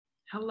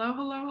Hello,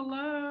 hello,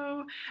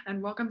 hello,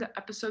 and welcome to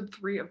episode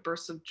 3 of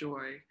Bursts of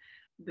Joy.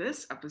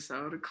 This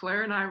episode,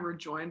 Claire and I were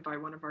joined by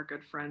one of our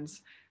good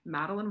friends,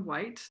 Madeline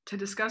White, to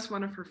discuss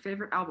one of her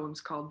favorite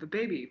albums called The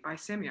Baby by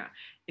Samia.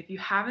 If you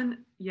haven't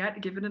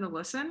yet given it a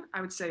listen,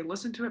 I would say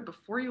listen to it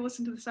before you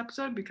listen to this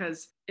episode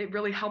because it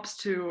really helps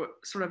to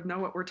sort of know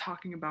what we're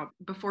talking about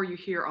before you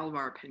hear all of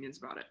our opinions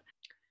about it.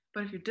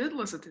 But if you did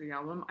listen to the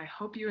album, I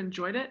hope you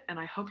enjoyed it, and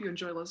I hope you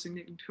enjoy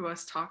listening to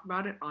us talk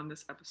about it on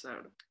this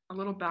episode. A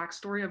little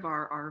backstory of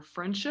our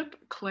friendship.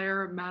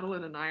 Claire,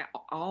 Madeline, and I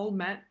all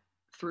met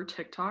through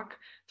TikTok,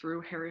 through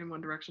Harry and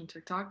One Direction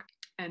TikTok,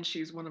 and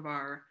she's one of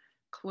our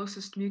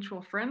closest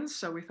mutual friends,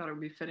 so we thought it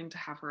would be fitting to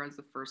have her as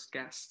the first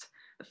guest,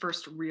 the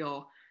first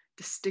real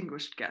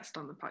distinguished guest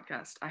on the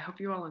podcast. I hope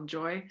you all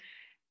enjoy,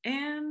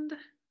 and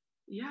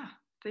yeah,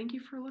 thank you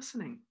for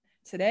listening.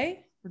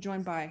 Today, we're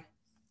joined by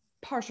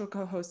partial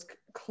co-host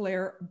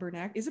Claire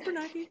Bernacki. Is it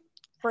Bernacki?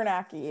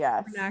 Bernacki,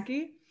 yes.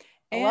 Bernacki.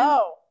 And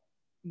Hello.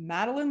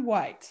 Madeline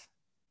White.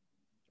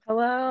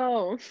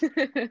 Hello.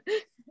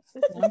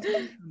 Long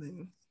time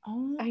coming.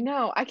 Oh, I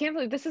know. I can't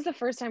believe this is the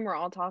first time we're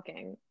all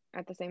talking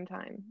at the same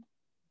time.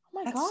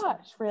 Oh my That's-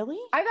 gosh, really?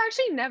 I've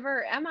actually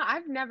never, Emma,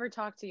 I've never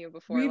talked to you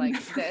before We've like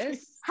never-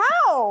 this.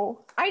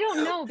 How? I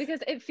don't know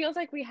because it feels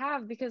like we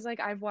have because like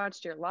I've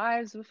watched your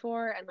lives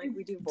before and like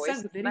we do We've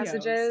voice sent videos.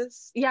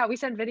 messages. Yeah, we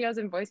send videos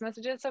and voice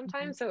messages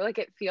sometimes. So like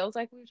it feels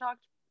like we've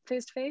talked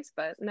face to face,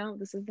 but no,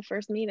 this is the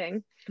first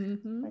meeting. Oh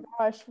Mhm. my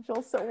gosh, it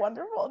feels so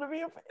wonderful to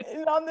be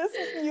in on this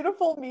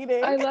beautiful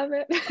meeting. I love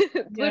it.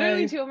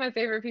 Literally Yay. two of my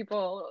favorite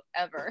people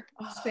ever.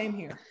 Same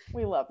here.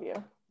 We love you.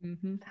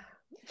 Mhm.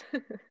 I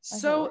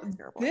So feel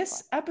terrible,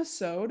 this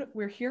episode,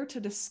 we're here to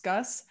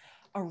discuss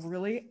a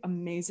really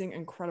amazing,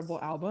 incredible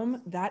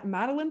album that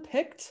Madeline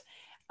picked,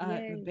 The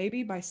Yay.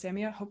 Baby by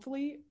Samia.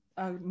 Hopefully,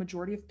 a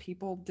majority of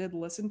people did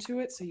listen to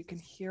it, so you can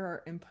hear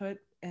our input,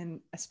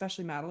 and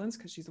especially Madeline's,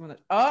 because she's the one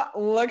that. Oh,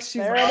 look,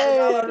 she's There got it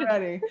it is.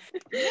 already.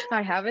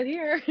 I have it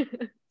here.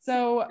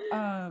 So,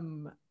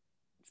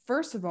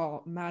 first of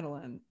all,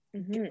 Madeline,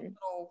 give Mhm. a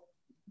little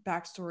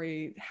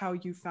backstory, how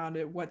you found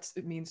it, what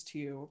it means to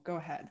you. Go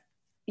ahead.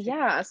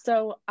 Yeah,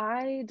 so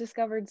I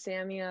discovered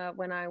Samia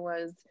when I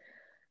was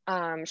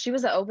she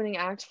was the opening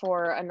act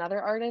for another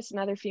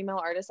female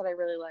artist that I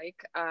really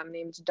like,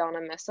 named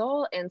Donna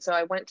Missile. And so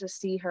I went to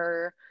see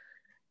her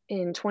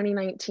in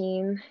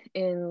 2019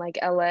 in like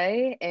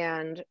LA,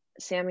 and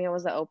Samia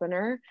was the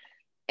opener.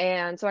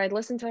 And so I'd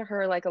listened to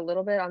her like a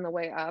little bit on the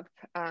way up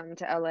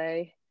to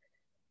LA,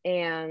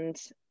 and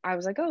I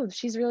was like, oh,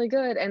 she's really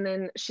good. And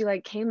then she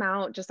like came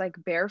out just like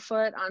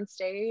barefoot on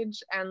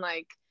stage and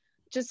like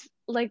just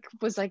like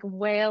was like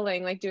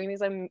wailing, like doing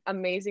these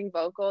amazing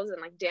vocals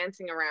and like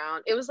dancing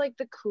around. It was like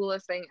the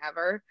coolest thing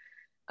ever.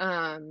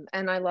 And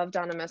I love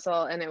Donna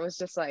Missile, and it was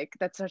just like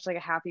that's such like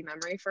a happy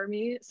memory for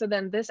me. So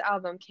then this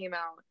album came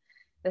out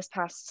this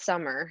past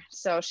summer.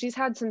 So she's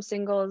had some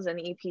singles and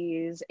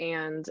EPs,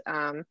 and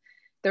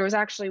there was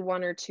actually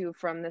one or two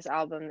from this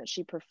album that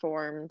she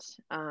performed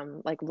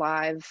like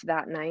live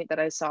that night that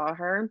I saw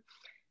her.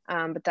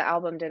 But the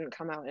album didn't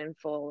come out in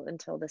full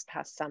until this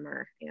past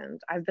summer, and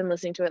I've been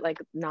listening to it like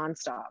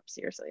nonstop.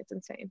 Seriously, it's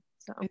insane.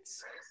 So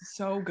It's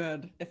so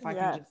good. If I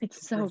Yes. can just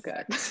it's so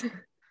good. reflect.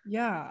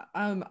 Yeah.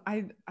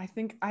 I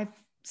think I've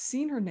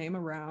seen her name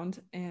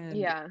around, and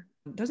Yeah.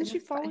 doesn't she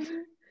That's follow fine.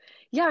 you?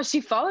 Yeah,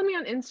 she followed me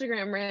on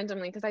Instagram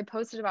randomly because I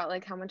posted about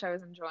like how much I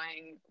was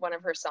enjoying one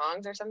of her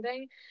songs or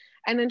something.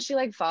 And then she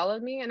like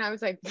followed me, and I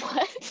was like,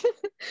 what?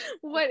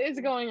 What is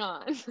going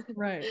on?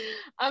 Right.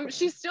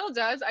 She still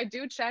does. I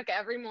do check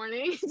every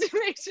morning to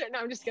make sure. No,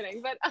 I'm just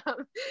kidding. But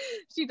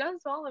she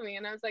does follow me,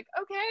 and I was like,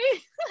 okay,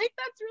 like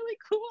that's really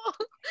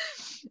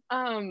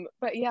cool.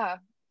 But yeah,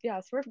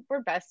 yes,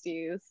 we're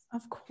besties.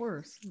 Of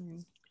course. I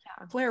mean,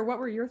 Yeah. Claire, what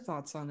were your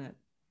thoughts on it?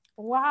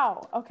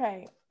 Wow.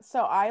 Okay.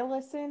 So I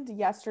listened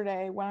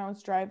yesterday when I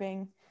was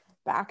driving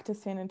back to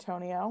San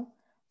Antonio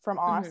from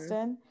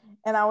Austin,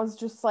 and I was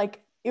just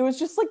like, it was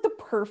just like the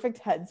perfect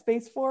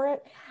headspace for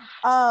it.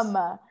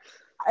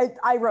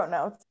 I wrote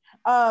notes.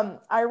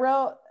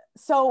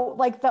 So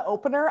like the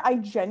opener, I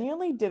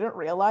genuinely didn't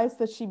realize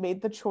that she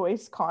made the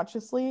choice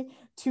consciously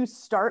to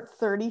start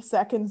 30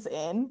 seconds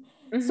in.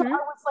 So I Mhm.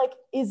 was like,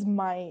 is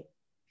my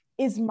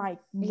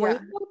Yeah.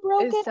 radio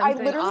broken? Is I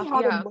something literally off?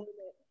 had Yeah. a moment.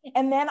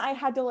 And then I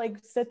had to like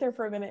sit there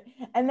for a minute,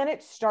 and then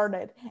it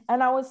started.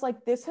 And I was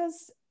like, this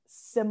has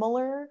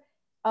similar,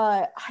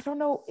 I don't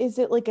know, is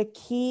it like a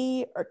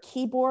key or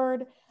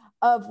keyboard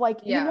of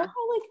like, you know Yeah.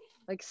 how like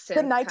Like the synth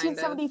kind of.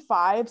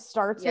 1975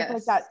 starts with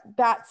like Yes.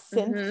 that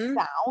synth Mhm.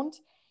 sound.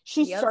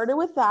 She Yep. started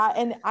with that,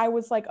 and I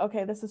was like,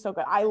 okay, this is so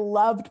good. I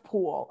loved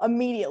Pool.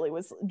 Immediately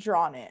was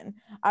drawn in.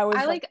 I was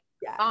I like, like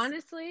yes.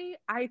 honestly,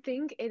 I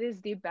think it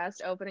is the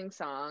best opening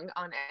song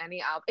on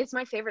any album. It's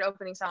my favorite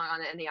opening song on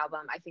any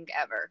album, I think,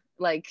 ever.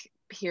 Like,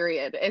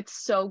 period. It's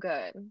so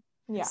good.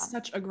 Yeah. It's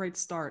such a great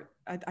start.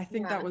 I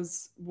think that Yeah.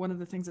 was one of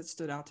the things that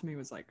stood out to me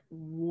was like,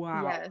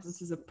 wow, Yes.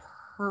 this is a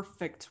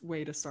perfect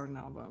way to start an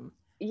album.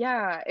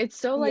 Yeah, it's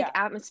so like Yeah.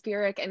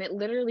 atmospheric, and it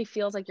literally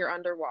feels like you're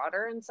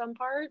underwater in some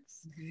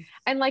parts. Mhm.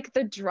 And like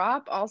the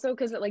drop also,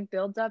 because it like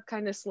builds up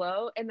kind of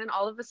slow, and then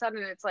all of a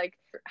sudden it's like,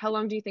 how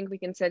long do you think we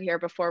can sit here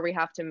before we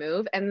have to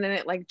move? And then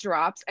it like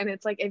drops, and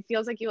it's like it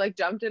feels like you like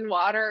jumped in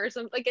water or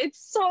something. Like it's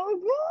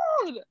so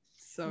good.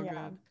 So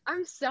Yeah. good.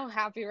 I'm so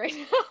happy right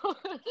now.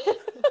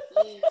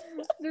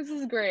 This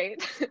is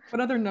great. What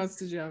other notes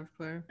did you have,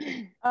 Claire?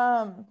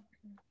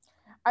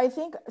 I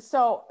think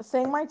so.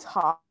 Saying my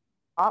top,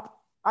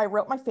 I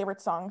wrote my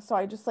favorite songs, so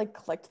I just like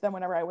clicked them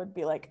whenever I would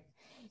be like,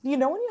 you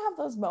know, when you have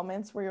those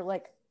moments where you're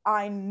like,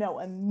 I know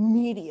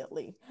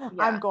immediately I'm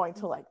Yeah. going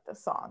to like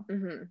this song.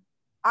 Hmm.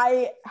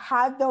 I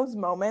had those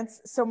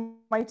moments. So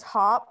my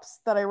tops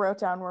that I wrote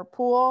down were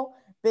Pool,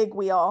 Big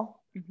Wheel,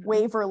 Mhm.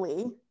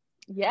 Waverly.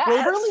 Yes.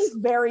 Waverly's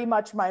very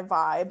much my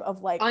vibe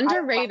of like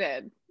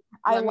Underrated.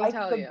 I Let me like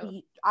tell the you.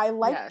 beat. I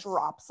like Yes.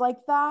 drops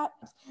like that.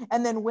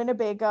 And then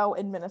Winnebago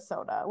and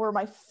Minnesota were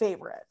my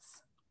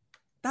favorites.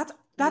 That's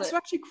Lit-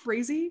 actually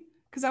crazy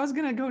because I was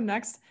gonna go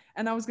next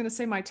and I was gonna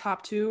say my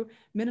top two,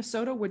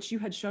 Minnesota, which you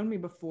had shown me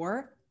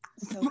before.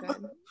 So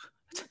good.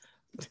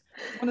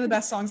 One of the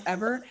best songs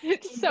ever.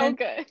 It's so And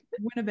good.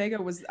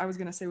 Winnebago was I was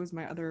gonna say was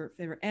my other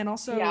favorite. And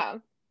also Yeah.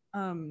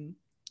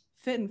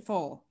 Fit and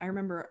Full. I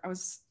remember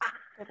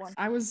Good one.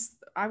 I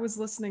was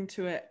listening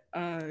to it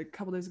a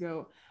couple days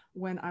ago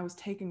when I was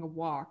taking a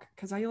walk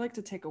because I like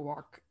to take a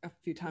walk a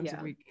few times a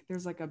Yeah. week.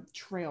 There's like a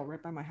trail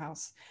right by my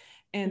house.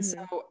 And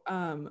Mhm.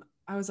 so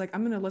I was like,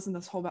 I'm gonna listen to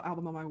this whole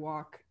album on my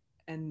walk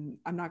and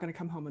I'm not gonna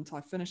come home until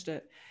I finished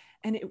it.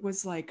 And it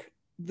was like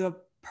the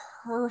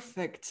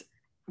perfect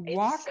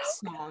walk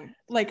so song.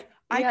 Like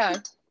Yeah.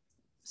 could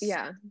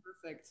Yeah.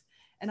 perfect.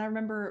 And I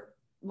remember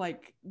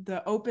like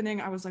the opening,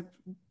 I was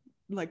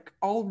like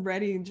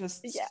already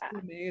just Yeah. so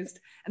amazed.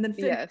 And then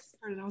Fit Yes.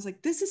 started, I was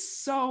like, this is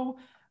so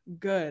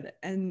good.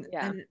 And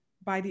Yeah.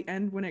 by the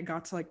end, when it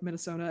got to like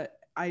Minnesota,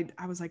 I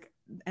was like,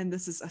 and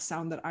this is a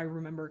sound that I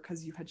remember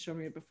because you had shown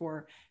me it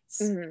before.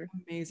 It's Mhm.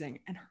 amazing.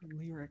 And her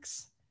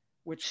lyrics,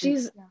 which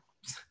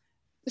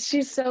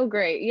She's so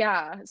great.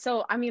 Yeah.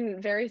 So, I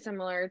mean, very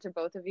similar to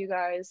both of you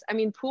guys. I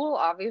mean, Pool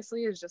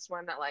obviously is just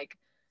one that like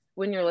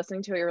when you're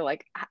listening to it, you're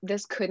like, "Ah,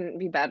 this couldn't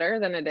be better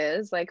than it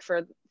is." Like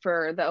for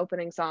the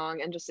opening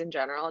song and just in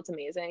general, it's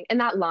amazing. And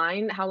that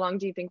line, "How long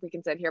do you think we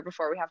can sit here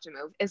before we have to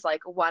move?" is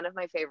like one of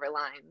my favorite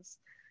lines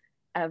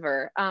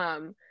ever.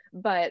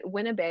 But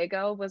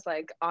Winnebago was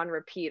like on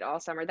repeat all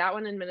summer. That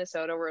one in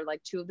Minnesota were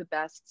like two of the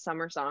best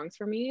summer songs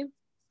for me.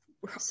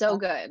 So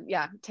good.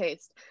 Yeah,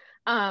 taste.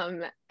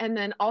 And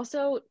then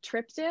also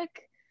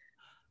Triptych,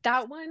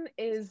 that one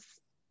is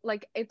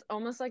like it's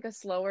almost like a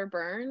slower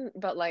burn,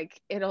 but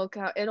like it'll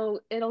get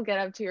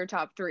up to your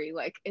top three.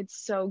 Like it's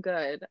so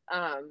good.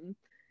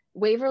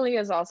 Waverly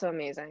is also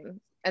amazing.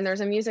 And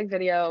there's a music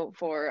video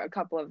for a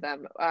couple of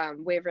them.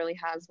 Waverly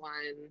has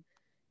one.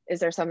 Is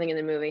There Something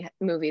in the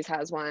Movies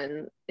has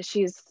one.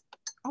 She's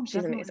I'll she's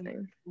definitely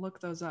amazing. look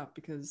those up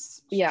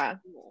because she's Yeah.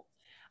 cool.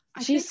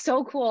 I She's think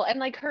so cool. And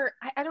like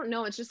I don't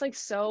know, it's just like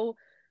so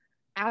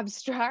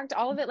abstract,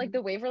 all of it. Like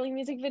the Waverly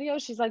music video,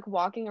 she's like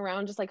walking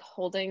around just like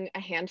holding a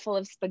handful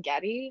of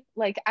spaghetti.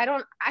 Like I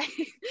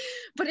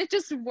but it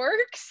just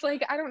works.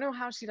 Like I don't know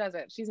how she does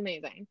it. She's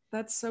amazing.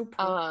 that's so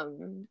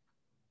perfect.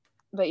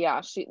 But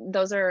yeah,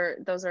 those are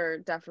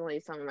definitely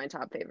some of my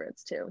top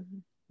favorites too.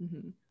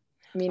 Mm-hmm.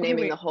 Me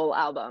naming the whole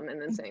album and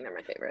then saying they're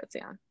my favorites.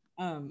 Yeah.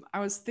 I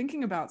was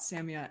thinking about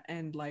Samia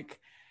and like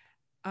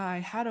I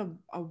had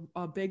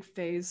a big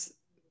phase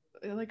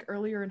like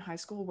earlier in high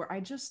school where I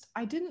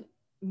didn't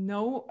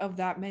know of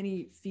that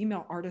many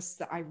female artists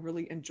that I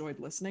really enjoyed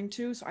listening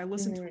to. So I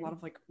listened to a lot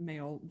of like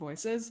male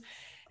voices.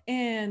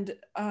 And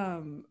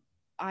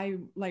I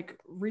like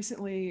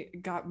recently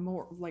got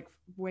more like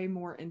way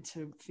more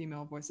into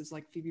female voices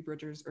like Phoebe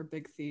Bridgers or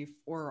Big Thief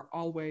or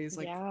Always,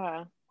 like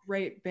Yeah.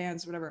 great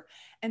bands, whatever.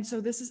 And so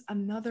this is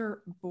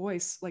another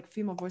voice, like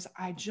female voice.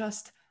 I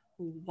just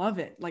love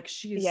it. Like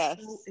she is Yes.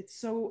 it's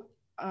so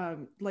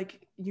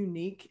like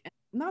unique and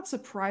not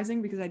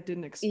surprising because I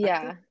didn't expect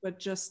Yeah. it, but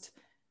just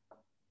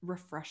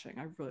refreshing.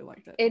 I really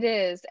liked it. It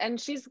is. And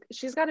she's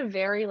got a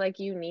very like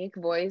unique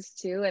voice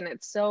too, and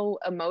it's so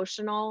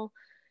emotional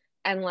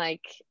and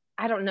like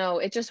I don't know,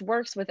 it just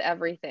works with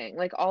everything.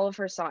 Like all of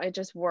her songs, it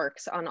just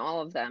works on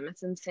all of them.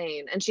 It's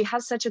insane. And she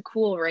has such a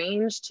cool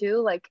range too.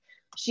 Like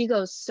she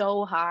goes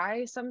so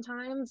high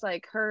sometimes.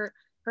 Like her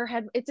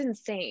head, it's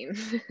insane.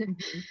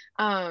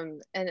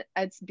 And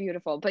it's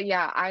beautiful. But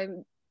yeah,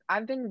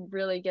 I've been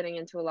really getting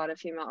into a lot of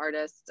female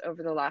artists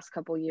over the last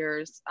couple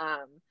years.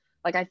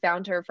 Like I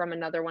found her from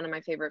another one of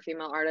my favorite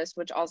female artists,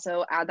 which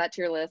also add that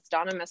to your list,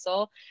 Donna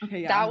Missel.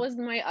 Okay, yeah. That was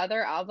my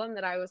other album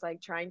that I was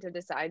like trying to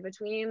decide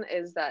between,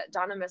 is that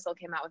Donna Missel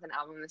came out with an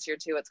album this year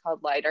too. It's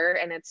called Lighter,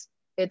 and it's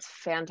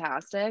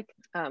fantastic.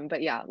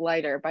 But yeah,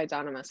 Lighter by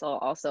Donna Missel,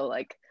 also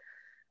like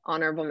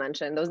honorable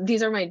mention.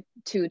 These are my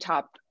two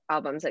top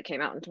albums that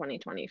came out in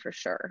 2020 for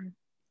sure.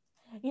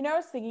 You know, I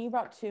was thinking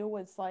about too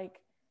was like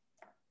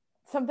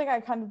something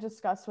I kind of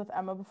discussed with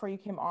Emma before you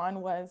came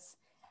on was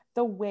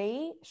the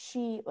way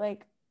she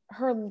like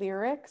her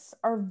lyrics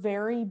are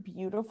very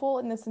beautiful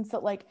in the sense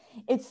that like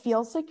it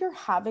feels like you're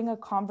having a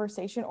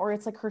conversation, or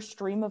it's like her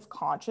stream of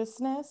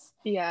consciousness.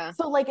 Yeah.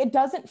 So like it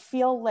doesn't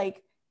feel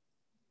like,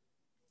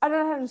 I don't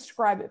know how to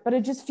describe it, but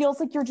it just feels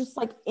like you're just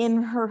like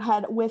in her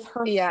head with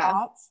her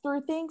thoughts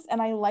through things.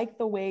 And I like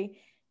the way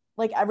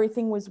like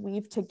everything was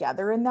weaved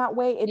together in that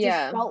way. It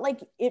just felt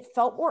like it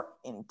felt more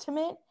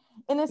intimate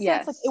in a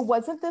sense. Like it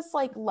wasn't this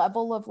like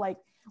level of like,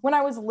 when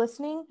I was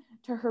listening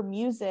to her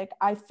music,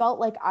 I felt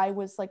like I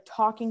was like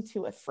talking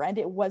to a friend.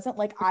 It wasn't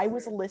like I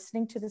was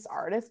listening to this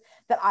artist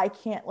that I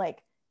can't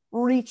like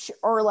reach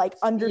or like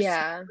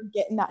understand or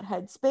get in that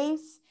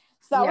headspace.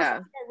 So that was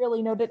something I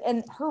really noted.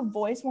 And her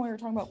voice, when we were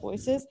talking about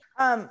voices,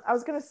 I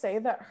was going to say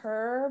that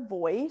her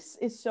voice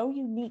is so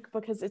unique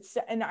because it's,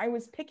 and I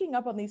was picking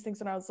up on these things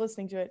when I was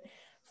listening to it.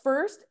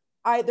 First,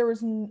 there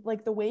was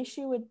like the way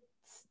she would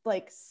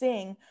like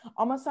sing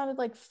almost sounded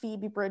like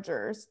Phoebe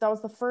Bridgers. That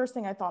was the first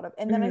thing I thought of.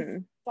 And then I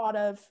thought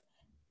of,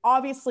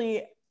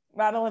 obviously,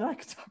 Madeline and I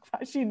could talk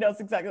about, she knows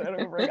exactly what I'm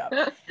going to bring up.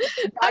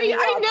 I know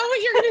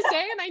what you're going to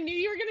say, and I knew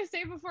you were going to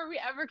say before we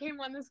ever came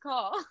on this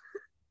call.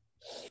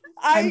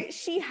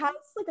 She has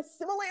like a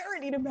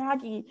similarity to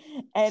Maggie,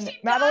 and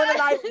Madeline and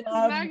I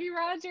love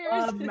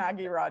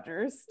Maggie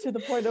Rogers to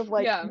the point of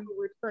like no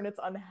return, it's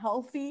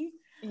unhealthy.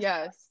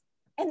 Yes.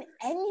 And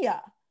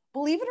Enya,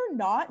 believe it or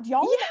not, do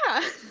y'all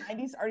know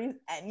 90s artist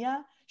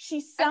Enya?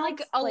 She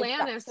sounds and like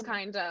Alanis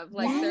kind of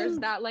like there's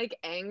that like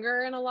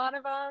anger in a lot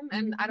of them,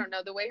 and I don't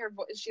know, the way her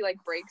voice, she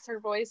like breaks her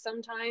voice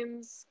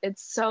sometimes.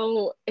 It's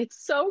so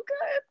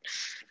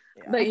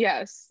good. But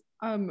yes.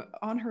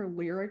 On her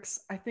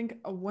lyrics, I think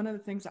one of the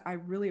things that I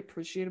really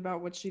appreciate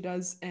about what she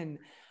does, and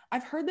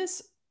I've heard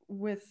this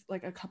with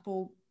like a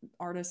couple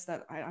artists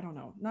that I don't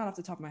know, not off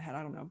the top of my head,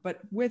 I don't know, but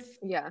with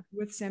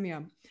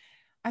Samia,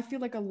 I feel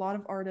like a lot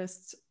of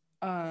artists,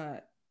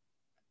 and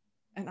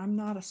I'm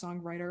not a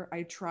songwriter,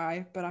 I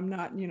try, but I'm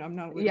not, I'm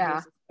not a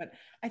lyricist, but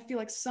I feel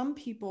like some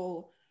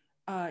people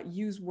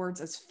use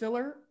words as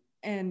filler,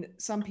 and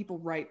some people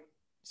write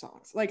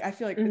songs. Like I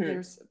feel like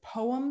there's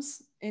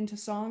poems into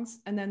songs,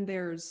 and then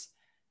there's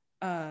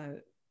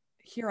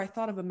here I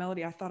thought of a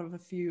melody, I thought of a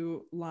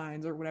few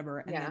lines or whatever,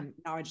 and then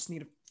now I just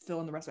need to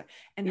fill in the rest of it.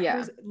 And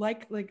hers,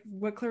 like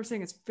what Claire was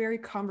saying, it's very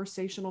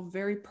conversational,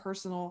 very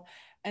personal,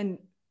 and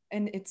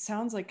it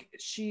sounds like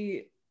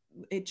she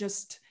was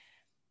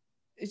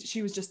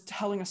just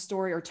telling a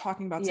story or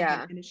talking about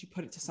something, and then she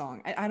put it to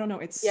song. I don't know,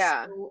 it's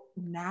so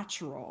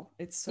natural.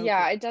 It's so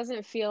cool. It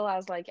doesn't feel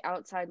as like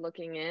outside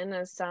looking in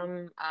as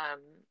some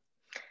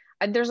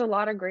there's a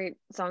lot of great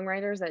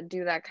songwriters that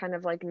do that kind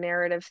of like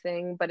narrative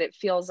thing, but it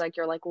feels like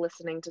you're like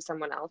listening to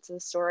someone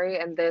else's story.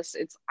 And this,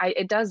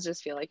 it does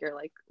just feel like you're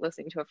like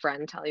listening to a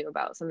friend tell you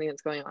about something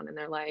that's going on in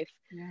their life.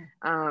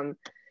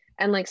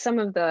 And like some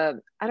of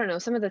the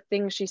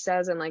things she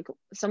says, and like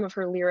some of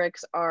her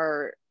lyrics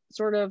are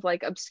sort of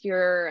like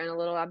obscure and a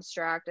little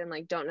abstract, and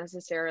like don't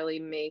necessarily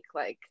make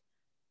like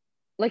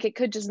it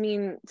could just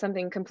mean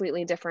something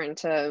completely different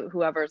to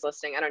whoever's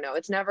listening. I don't know.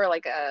 It's never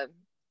like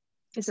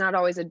it's not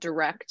always a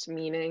direct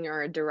meaning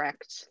or a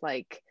direct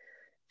like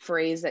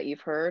phrase that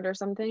you've heard or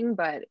something,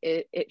 but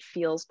it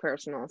feels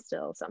personal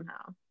still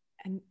somehow.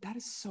 And that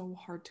is so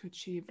hard to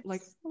achieve.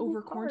 Like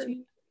over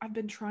quarantine, I've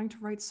been trying to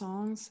write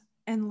songs,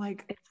 and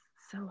like it's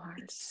so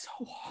hard.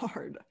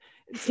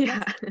 It's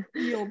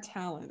real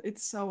talent.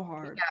 It's so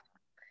hard.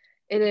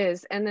 It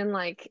is. And then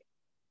like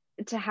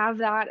to have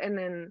that, and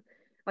then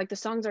like the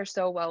songs are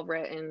so well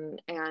written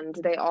and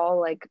they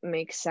all like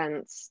make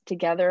sense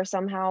together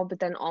somehow, but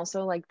then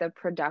also like the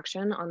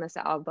production on this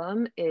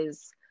album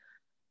is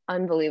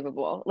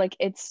unbelievable. Like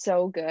it's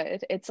so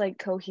good. It's like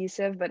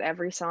cohesive, but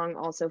every song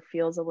also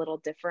feels a little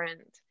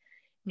different.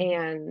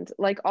 And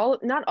like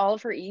not all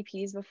of her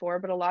EPs before,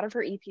 but a lot of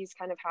her EPs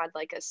kind of had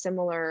like a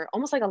similar,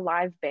 almost like a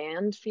live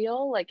band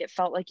feel. Like it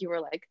felt like you were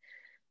like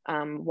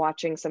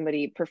watching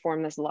somebody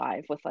perform this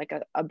live with like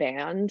a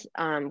band,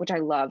 which I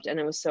loved, and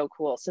it was so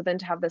cool. So then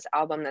to have this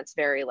album that's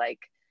very like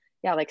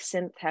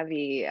synth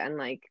heavy and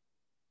like,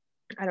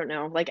 I don't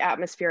know, like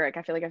atmospheric,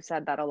 I feel like I've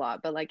said that a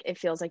lot, but like it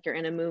feels like you're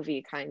in a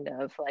movie kind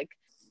of, like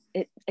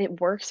it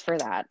works for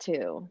that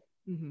too.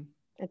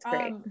 It's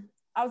great.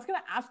 I was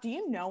gonna ask, do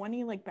you know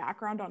any like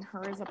background on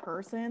her as a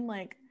person,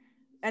 like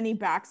any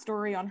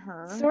backstory on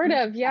her? Sort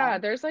of, yeah.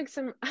 There's like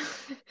some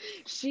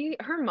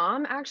her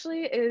mom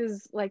actually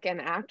is like an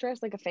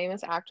actress, like a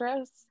famous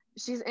actress.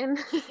 She's in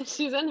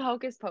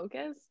Hocus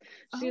Pocus.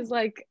 She's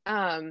like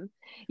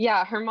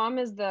her mom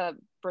is the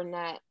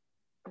brunette.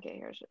 Okay,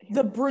 here's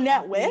the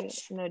brunette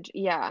witch. No,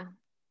 yeah,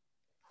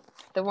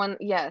 the one.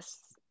 Yes.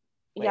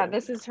 Wait,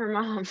 this is her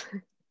mom.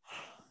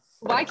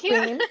 Why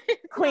can't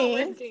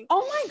Queen?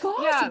 Oh my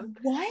gosh!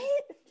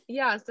 What?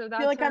 Yeah, so that's, I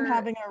feel like I'm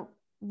having a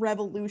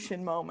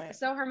revolution moment.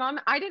 So her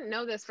mom, I didn't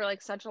know this for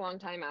like such a long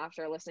time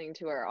after listening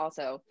to her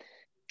also.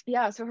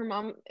 Yeah, so her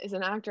mom is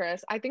an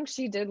actress. I think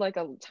she did like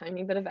a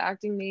tiny bit of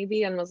acting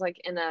maybe, and was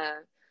like in a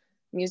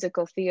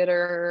musical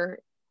theater.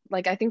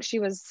 Like I think she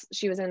was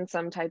in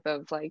some type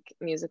of like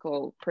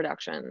musical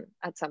production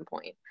at some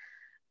point.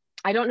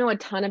 I don't know a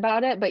ton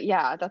about it, but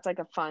yeah, that's like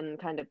a fun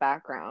kind of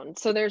background.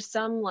 So there's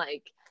some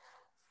like,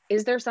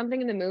 is there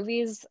something in the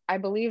movies I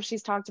believe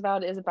she's talked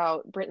about is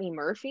about Brittany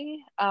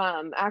Murphy?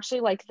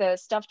 Actually, like the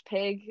stuffed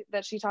pig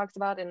that she talks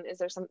about, and is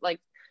there some like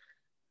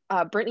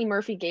Brittany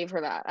Murphy gave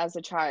her that as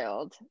a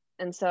child.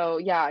 And so,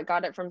 yeah, I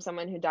got it from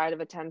someone who died of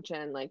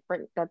attention. Like,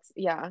 that's,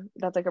 yeah,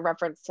 that's like a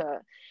reference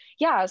to,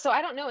 yeah. So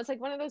I don't know. It's like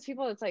one of those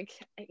people, it's like,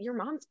 your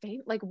mom's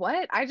famous. Like,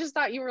 what? I just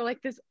thought you were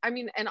like this. I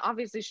mean, and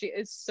obviously she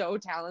is so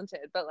talented,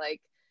 but like,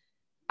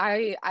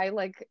 I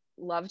like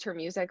loved her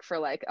music for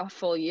like a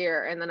full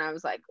year. And then I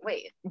was like,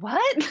 wait,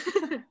 what?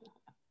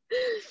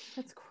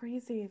 That's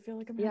crazy. I feel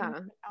like I'm Yeah.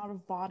 having an out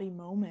of body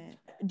moment.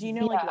 Do you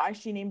know Yeah. like why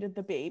she named it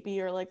the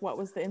baby, or like what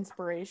was the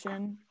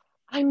inspiration?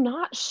 I'm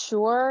not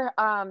sure.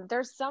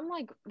 There's some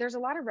like there's a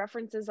lot of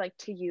references like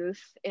to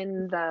youth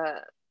in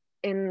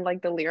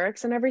like the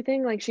lyrics and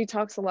everything. Like she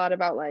talks a lot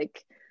about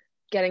like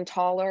getting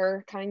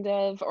taller kind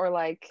of, or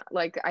like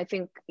I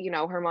think, you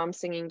know, her mom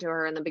singing to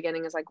her in the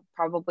beginning is like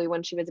probably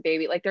when she was a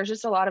baby. Like there's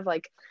just a lot of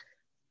like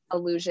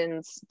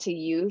allusions to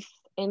youth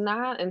in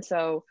that. And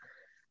so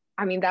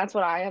I mean that's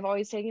what I have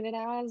always taken it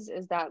as,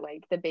 is that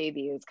like the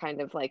baby is kind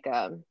of like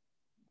a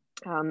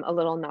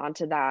little nod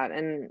to that,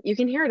 and you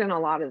can hear it in a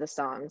lot of the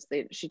songs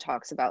that she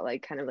talks about,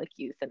 like kind of like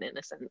youth and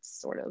innocence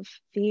sort of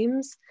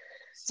themes.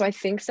 So I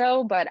think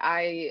so, but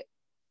I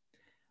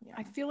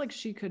feel like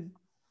she could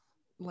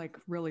like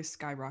really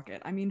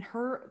skyrocket. I mean,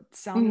 her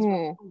sound is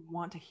what people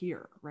want to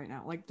hear right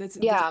now. Like that's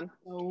yeah,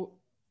 so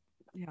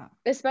yeah.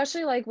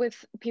 Especially like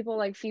with people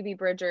like Phoebe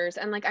Bridgers,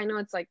 and like I know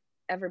it's like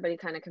everybody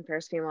kind of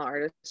compares female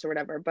artists or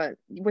whatever, but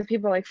with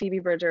people like Phoebe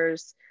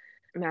Bridgers,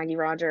 Maggie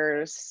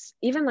Rogers,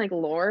 even like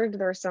Lorde,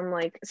 there's some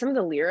like some of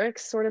the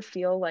lyrics sort of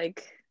feel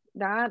like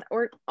that,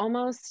 or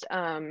almost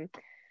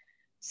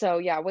so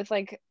yeah, with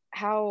like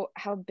how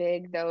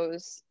big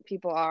those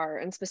people are,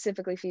 and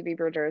specifically Phoebe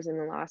Bridgers in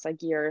the last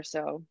like year or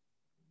so,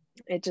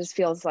 it just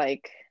feels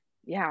like,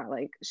 yeah,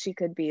 like she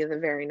could be the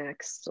very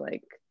next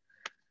like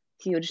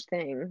huge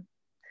thing.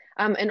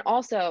 And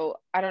also,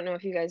 I don't know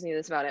if you guys knew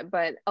this about it,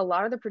 but a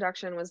lot of the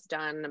production was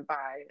done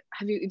by,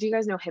 do you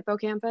guys know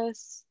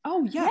Hippocampus?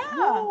 Oh yeah.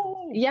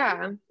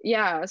 Yeah.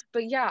 Yeah.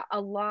 But yeah,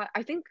 a lot,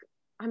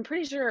 I'm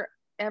pretty sure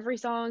every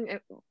song,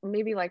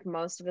 maybe like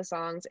most of the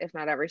songs, if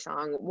not every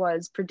song,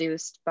 was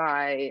produced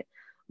by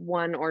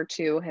one or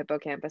two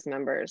Hippocampus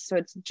members. So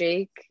it's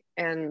Jake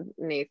and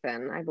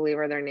Nathan, I believe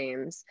are their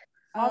names.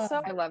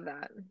 Also, I love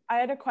that. I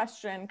had a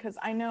question because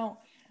I know,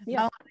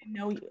 Yeah. I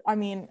know you, I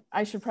mean,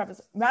 I should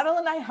preface, Madeline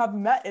and I have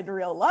met in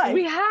real life.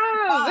 We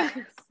have.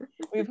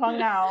 We've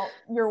hung out.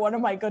 You're one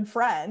of my good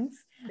friends.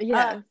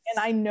 Yes. And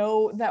I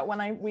know that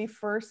when we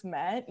first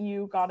met,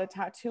 you got a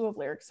tattoo of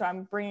lyrics. So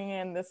I'm bringing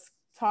in this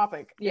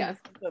topic. Yes.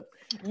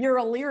 You're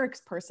a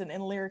lyrics person,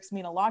 and lyrics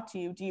mean a lot to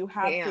you. Do you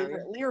have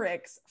favorite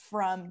lyrics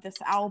from this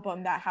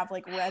album that have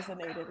like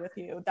resonated with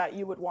you that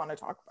you would want to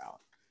talk about?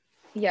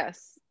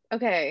 Yes.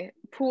 Okay.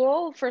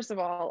 Pool, first of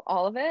all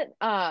of it.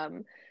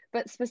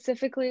 But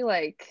specifically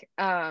like,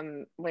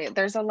 wait,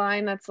 there's a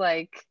line that's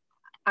like,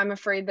 I'm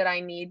afraid that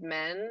I need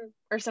men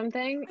or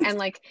something. And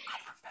like,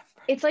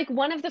 it's like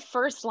one of the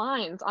first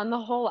lines on the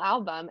whole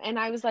album. And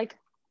I was like,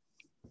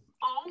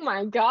 oh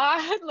my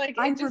God. Like,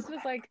 it just was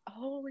like,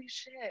 holy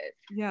shit.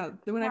 Yeah.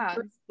 When I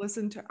first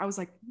listened to, I was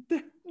like,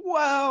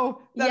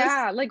 whoa.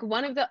 Yeah. Like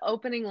one of the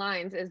opening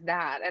lines is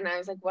that. And I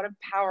was like, what a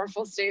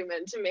powerful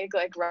statement to make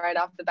like right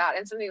off the bat,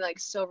 and something like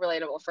so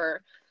relatable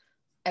for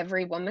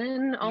every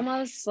woman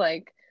almost.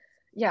 Like,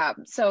 yeah,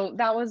 so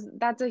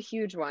that's a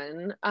huge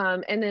one.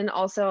 And then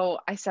also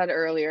I said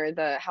earlier,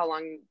 the how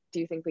long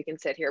do you think we can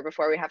sit here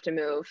before we have to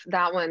move?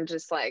 That one,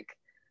 just like,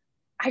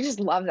 I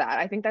just love that.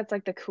 I think that's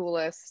like the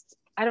coolest.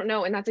 I don't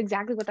know, and that's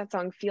exactly what that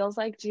song feels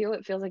like to you.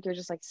 It feels like you're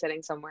just like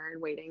sitting somewhere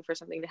and waiting for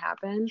something to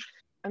happen.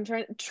 I'm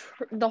trying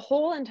the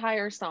whole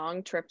entire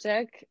song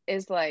Triptych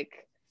is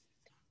like,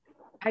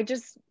 I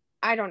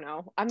don't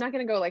know. I'm not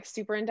gonna go like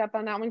super in depth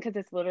on that one because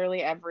it's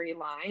literally every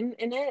line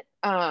in it.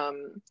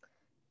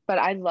 But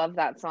I love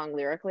that song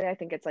lyrically. I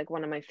think it's like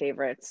one of my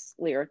favorites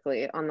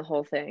lyrically on the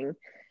whole thing.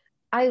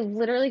 I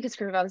literally could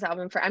scream about this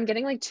album for, I'm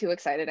getting like too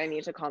excited. I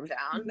need to calm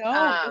down.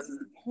 No, this is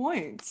the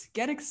point.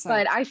 Get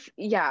excited.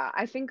 But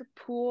I think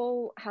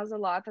Pool has a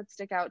lot that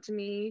stick out to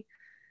me.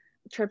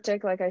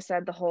 Triptych, like I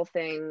said, the whole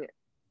thing.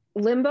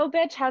 Limbo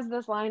Bitch has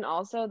this line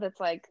also that's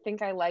like,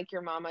 think I like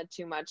your mama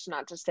too much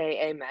not to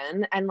say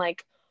amen. And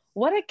like,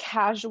 what a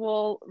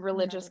casual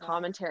religious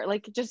commentary.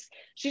 Like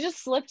she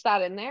just slipped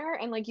that in there,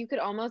 and like you could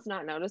almost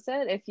not notice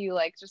it if you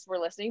like just were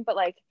listening, but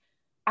like,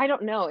 I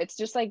don't know, it's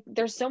just like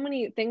there's so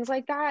many things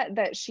like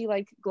that she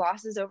like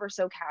glosses over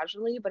so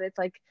casually, but it's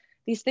like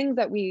these things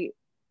that we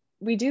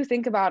do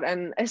think about,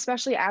 and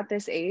especially at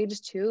this age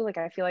too. Like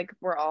I feel like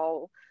we're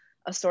all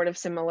a sort of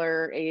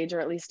similar age,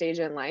 or at least stage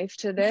in life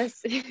to this.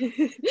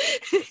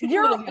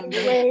 You're little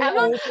younger. way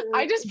Emma, older.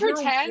 I just You're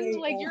pretend way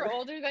like you're older.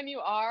 older than you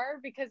are,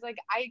 because like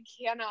I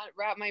cannot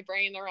wrap my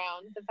brain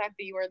around the fact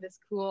that you are this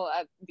cool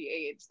at the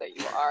age that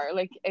you are.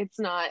 Like it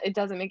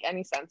doesn't make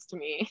any sense to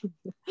me.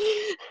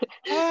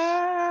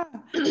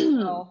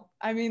 Well,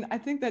 I mean, I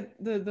think that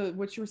the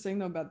what you were saying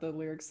though about the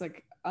lyrics,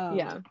 like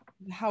Yeah.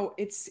 how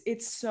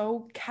it's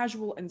so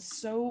casual and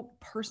so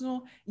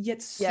personal,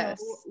 yet so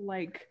Yes.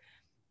 like,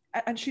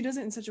 and she does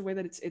it in such a way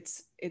that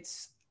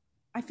it's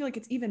I feel like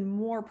it's even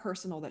more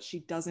personal that she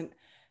doesn't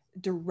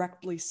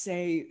directly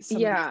say some of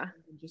these Yeah.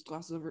 things and just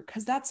glosses over,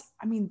 because that's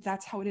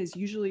how it is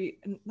usually,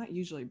 not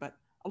usually, but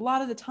a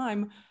lot of the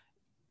time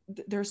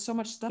there's so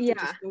much stuff that Yeah.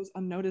 just goes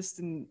unnoticed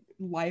in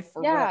life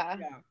or Yeah.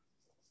 whatever.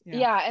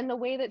 Yeah, and the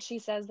way that she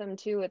says them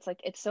too, it's like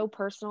it's so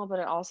personal, but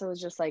it also is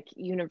just like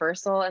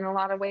universal in a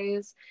lot of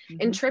ways.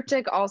 In Mhm.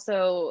 Triptych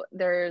also,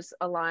 there's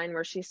a line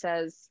where she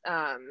says,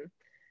 I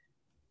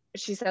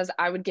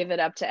would give it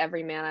up to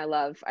every man I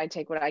love. I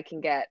take what I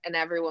can get. And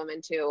every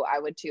woman too, I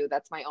would too.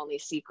 That's my only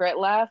secret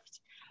left.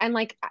 And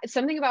like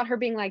something about her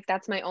being like,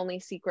 that's my only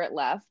secret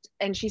left.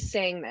 And she's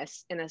saying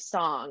this in a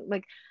song.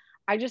 Like,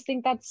 I just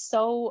think that's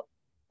so,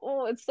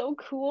 oh, it's so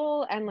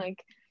cool. And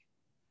like,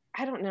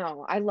 I don't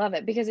know. I love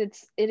it because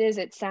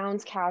it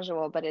sounds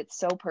casual, but it's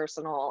so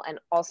personal and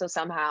also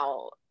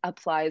somehow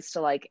applies to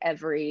like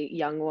every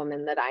young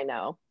woman that I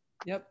know.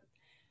 Yep.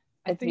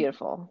 I It's think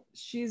beautiful.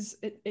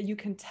 you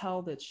can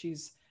tell that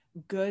she's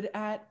good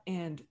at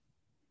and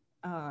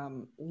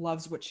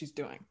loves what she's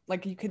doing.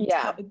 Like you can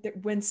Yeah. tell that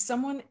when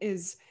someone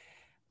is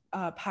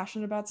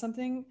passionate about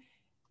something,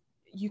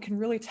 you can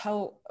really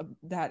tell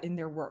that in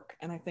their work.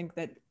 And I think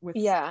that with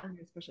Yeah.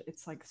 especially,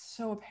 it's like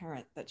so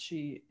apparent that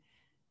she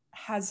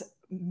has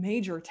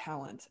major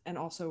talent and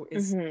also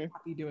is Hmm.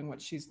 happy doing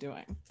what she's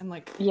doing. And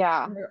like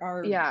Yeah. there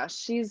are Yeah.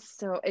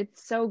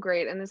 It's so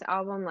great. And this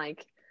album,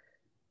 like,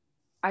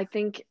 I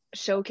think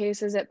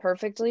showcases it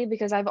perfectly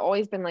because I've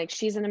always been like,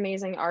 she's an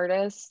amazing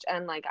artist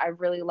and like I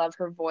really love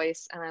her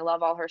voice and I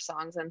love all her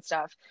songs and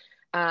stuff.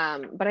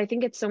 But I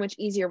think it's so much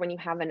easier when you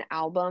have an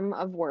album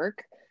of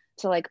work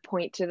to like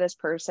point to this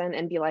person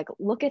and be like,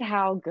 look at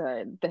how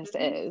good this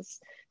is.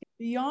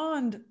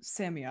 beyond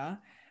Samia.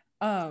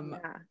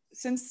 Yeah.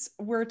 Since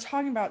we're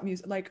talking about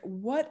music, like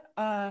what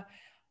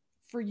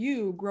for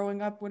you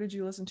growing up, what did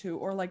you listen to,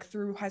 or like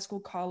through high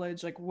school,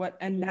 college, like what,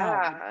 and now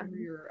like, Yeah. what are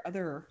your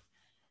other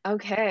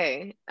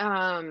Okay.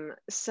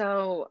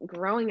 So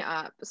growing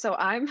up,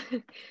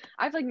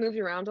 I've like moved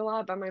around a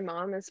lot, but my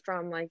mom is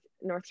from like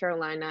North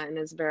Carolina and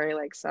is very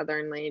like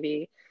Southern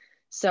lady.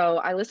 So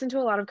I listened to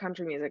a lot of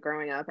country music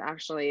growing up,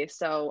 actually.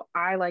 So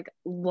I like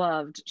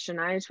loved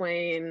Shania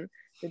Twain,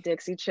 the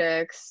Dixie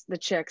Chicks, the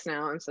Chicks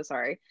now, I'm so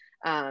sorry.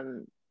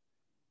 Um,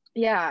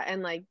 yeah,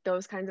 and like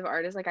those kinds of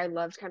artists, like I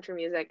loved country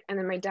music. And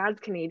then my dad's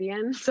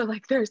Canadian, so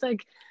like there's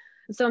like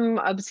some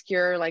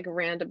obscure like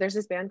random, there's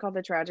this band called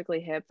the Tragically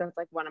Hip that's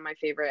like one of my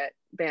favorite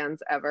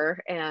bands ever,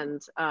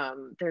 and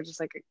they're just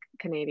like a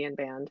Canadian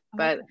band. I like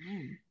But that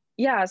name.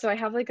 yeah, so I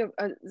have like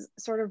a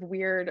sort of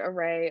weird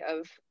array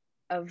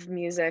of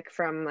music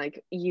from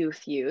like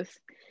youth.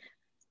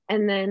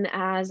 And then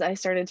as I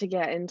started to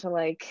get into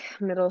like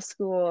middle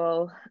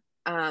school,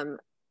 um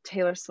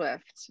Taylor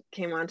Swift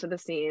came onto the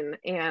scene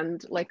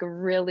and like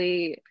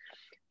really,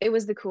 it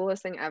was the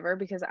coolest thing ever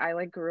because I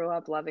like grew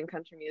up loving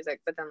country music,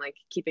 but then like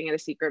keeping it a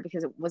secret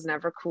because it was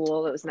never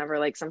cool. It was never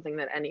like something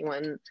that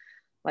anyone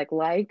like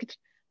liked,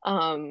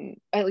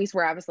 at least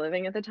where I was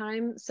living at the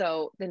time.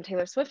 So then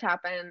Taylor Swift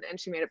happened and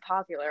she made it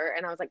popular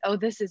and I was like, oh,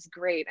 this is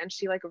great. And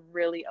she like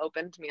really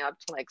opened me up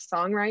to like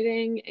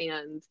songwriting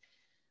and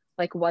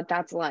like what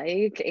that's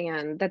like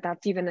and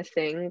that's even a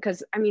thing.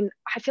 Because I mean,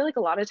 I feel like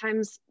a lot of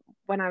times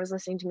when I was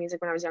listening to music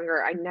when I was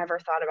younger, I never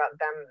thought about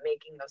them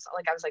making those,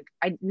 like I was like,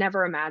 I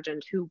never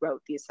imagined who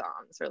wrote these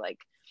songs or like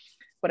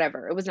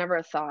whatever. It was never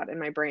a thought in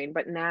my brain.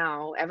 But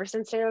now, ever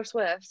since Taylor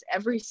Swift,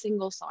 every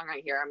single song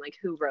I hear, I'm like,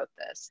 who wrote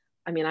this?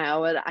 I mean, I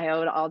owe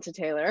it all to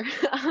Taylor.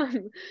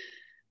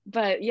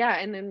 But yeah,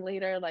 and then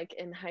later, like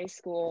in high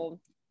school,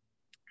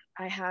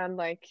 I had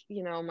like,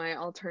 my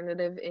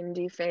alternative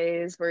indie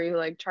phase where you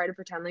like try to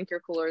pretend like you're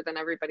cooler than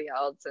everybody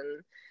else.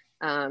 And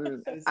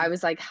I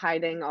was like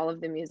hiding all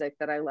of the music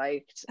that I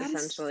liked That is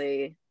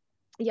essentially.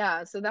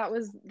 Yeah, so that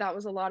was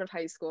a lot of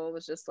high school,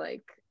 was just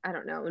like, I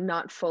don't know,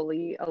 not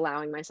fully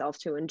allowing myself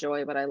to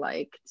enjoy what I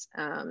liked.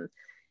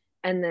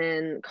 And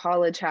then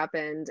college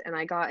happened and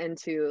I got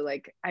into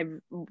like, I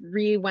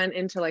went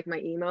into like my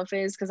emo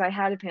phase because I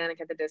had a Panic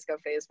at the Disco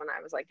phase when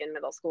I was like in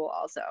middle school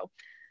also.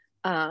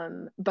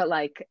 But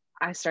like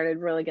I started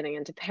really getting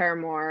into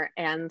Paramore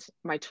and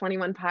my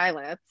 21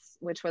 Pilots,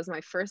 which was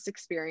my first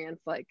experience,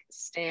 like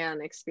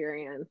stan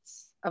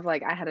experience of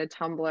like, I had a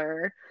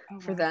Tumblr oh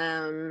for wow.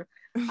 them.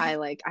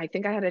 I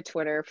think I had a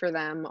Twitter for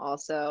them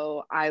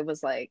also. I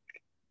was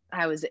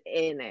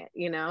in it,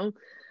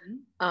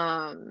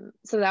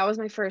 so that was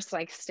my first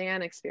like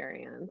stan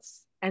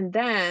experience. And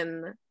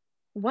then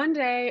one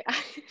day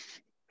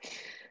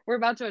we're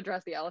about to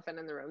address the elephant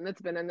in the room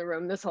that's been in the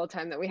room this whole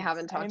time that we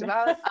haven't talked Same.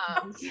 about.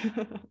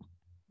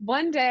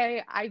 One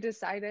day I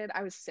decided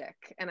I was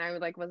sick and I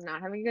like was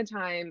not having a good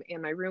time,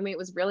 and my roommate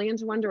was really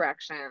into One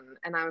Direction,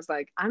 and I was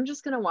like, I'm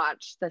just gonna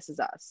watch This Is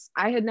Us.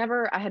 I had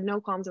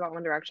no qualms about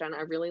One Direction.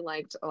 I really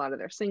liked a lot of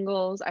their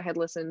singles. I'd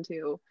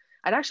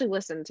actually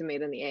listened to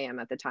Made in the AM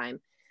at the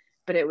time,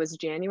 but it was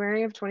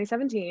January of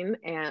 2017,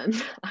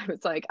 and I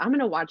was like, I'm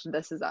gonna watch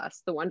This Is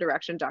Us, the One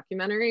Direction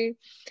documentary.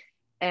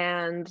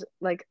 And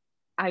like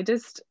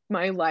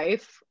my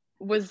life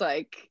was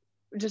like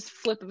just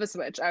flip of a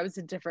switch. I was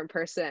a different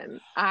person.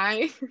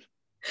 I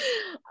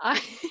I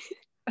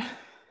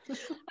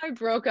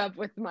broke up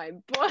with my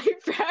boyfriend.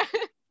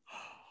 Every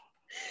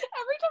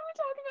time we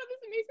talk about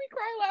this, it makes me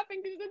cry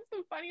laughing because it's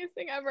the funniest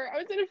thing ever. I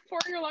was in a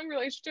 4-year-long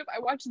relationship. I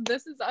watched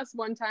This Is Us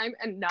one time,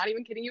 and not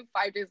even kidding you,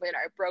 5 days later,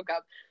 I broke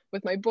up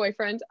with my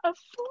boyfriend.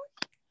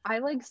 I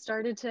like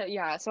started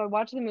to, so I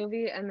watched the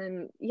movie, and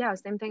then,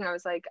 same thing. I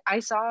was like, I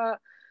saw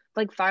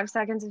like 5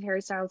 seconds of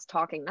Harry Styles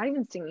talking, not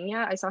even singing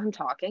yet. I saw him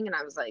talking, and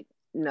I was like,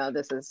 no,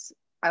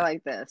 I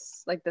like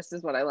this. Like, this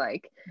is what I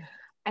like.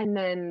 And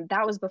then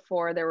that was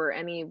before there were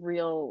any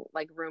real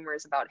like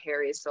rumors about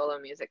Harry's solo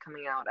music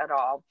coming out at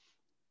all.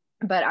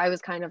 But I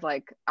was kind of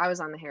like, I was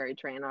on the Harry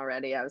train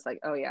already. I was like,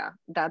 oh yeah,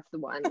 that's the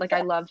one. Like,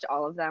 I loved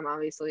all of them,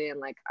 obviously.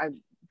 And like, I'm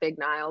a big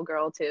Niall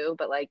girl too,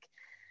 but like,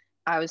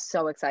 I was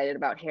so excited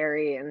about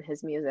Harry and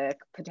his music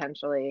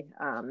potentially.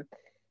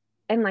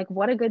 And like,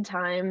 what a good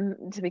time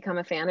to become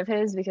a fan of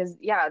his, because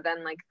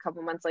then like a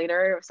couple months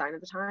later, Sign of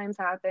the Times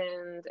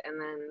happened.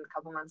 And then a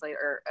couple months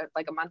later,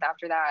 like a month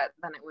after that,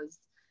 then it was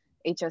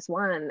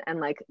HS1. And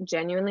like,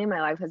 genuinely,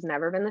 my life has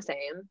never been the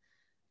same.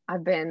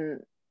 I've been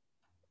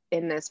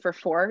in this for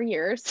 4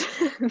 years.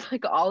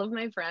 Like, all of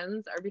my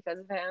friends are because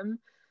of him.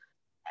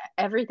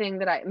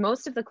 Everything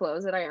most of the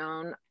clothes that I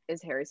own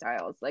is Harry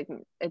Styles. Like,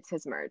 it's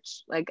his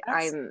merch. Like,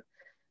 that's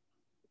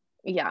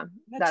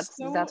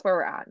where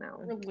we're at now.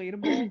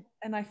 Relatable.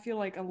 And I feel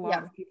like a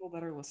lot of people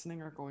that are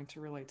listening are going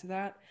to relate to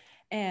that.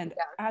 And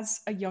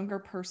as a younger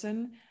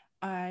person,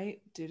 I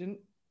didn't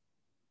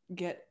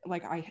get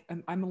like,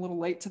 I'm a little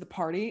late to the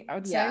party, I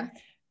would say,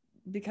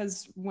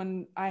 because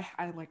when I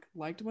like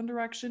liked One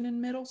Direction in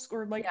middle school,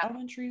 or like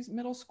elementary,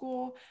 middle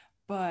school,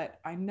 but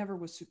I never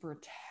was super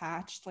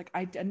attached. Like,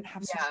 I didn't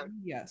have social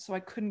media, so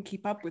I couldn't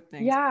keep up with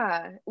things.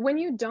 When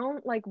you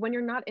don't, like, when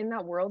you're not in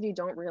that world, you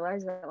don't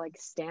realize that like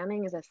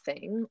standing is a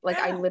thing. Like,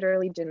 I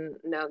literally didn't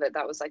know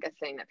that was like a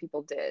thing that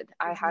people did. Exactly.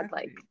 I had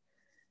like,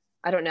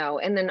 I don't know.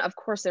 And then of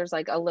course there's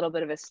like a little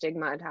bit of a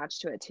stigma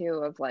attached to it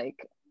too, of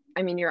like,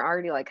 I mean, you're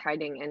already like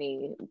hiding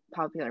any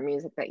popular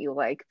music that you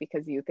like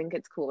because you think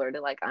it's cooler to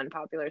like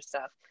unpopular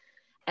stuff.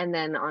 And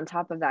then on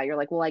top of that, you're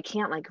like, well, I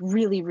can't like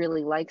really,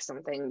 really like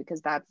something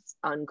because that's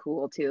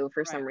uncool too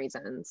for some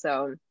reason.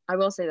 So I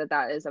will say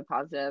that is a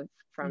positive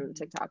from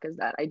TikTok, is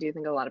that I do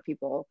think a lot of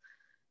people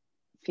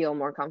feel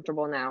more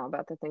comfortable now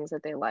about the things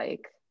that they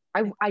like.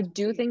 I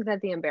do think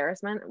that the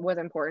embarrassment was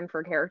important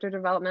for character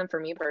development for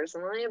me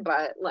personally,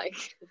 but like,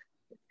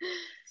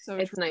 so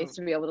it's nice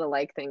to be able to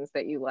like things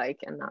that you like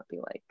and not be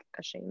like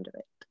ashamed of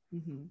it.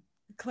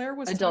 Claire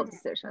was adult talking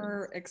decisions.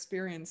 Her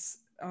experience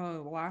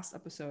last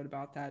episode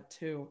about that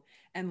too,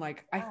 and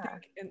like I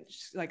think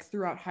like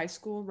throughout high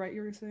school, right?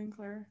 You were saying,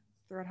 Claire,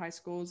 throughout high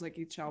school is like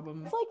each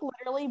album. I've like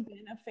literally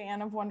been a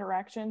fan of One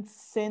Direction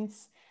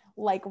since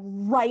like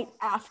right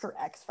after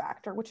X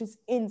Factor, which is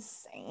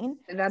insane.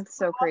 That's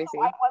so crazy.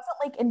 I wasn't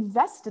like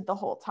invested the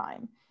whole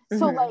time,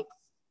 so like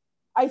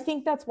I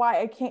think that's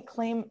why I can't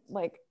claim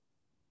like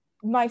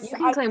you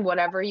can claim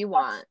whatever you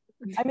want.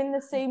 I'm in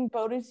the same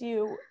boat as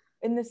you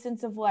in the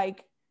sense of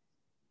like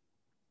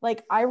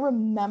I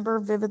remember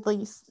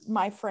vividly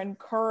my friend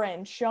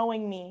Curran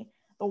showing me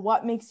the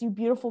What Makes You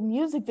Beautiful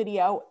music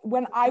video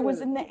when I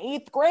was in the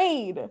 8th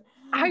grade.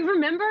 I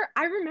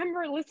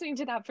remember listening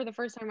to that for the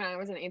first time when I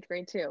was in 8th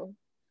grade too.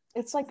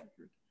 It's like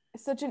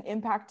such an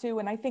impact too.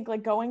 And I think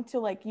like going to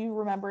like you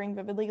remembering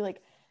vividly,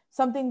 like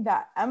something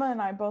that Emma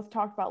and I both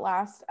talked about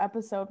last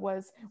episode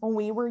was when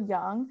we were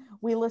young,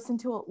 we listened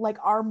to like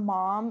our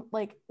mom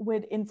like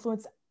would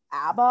influence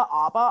ABBA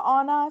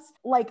on us.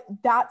 Like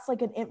that's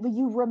like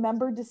you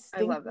remember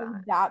distinctly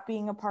that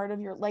being a part of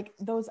your like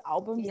those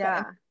albums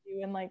that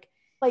you, and like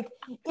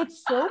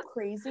it's so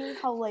crazy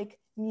how like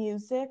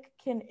music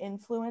can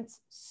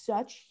influence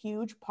such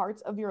huge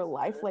parts of your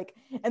life. Like,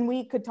 and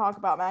we could talk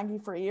about Maggie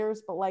for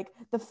years, but like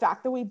the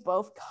fact that we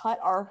both cut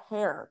our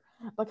hair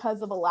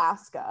because of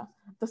Alaska,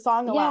 the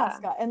song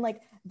Alaska, and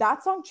like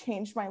that song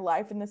changed my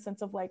life in the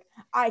sense of like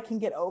I can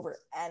get over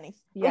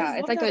anything.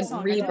 It's like a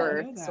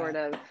rebirth sort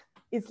of.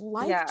 It's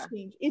life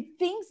change.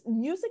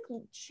 Music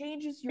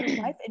changes your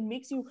life and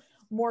makes you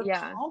more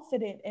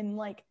confident, and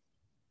like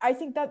I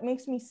think that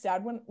makes me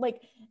sad when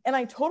like, and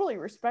I totally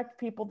respect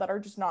people that are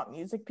just not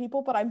music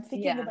people, but I'm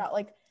thinking about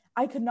like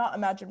I could not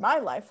imagine my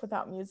life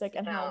without music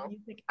and how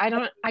music. I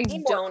don't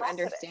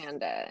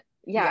understand it.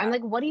 I'm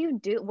like, what do you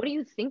do? What do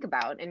you think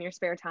about in your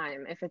spare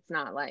time if it's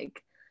not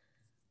like,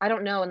 I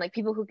don't know, and like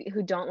people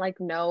who don't like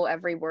know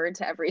every word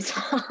to every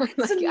song.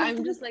 Like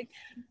I'm just like,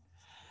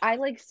 I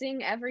like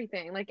sing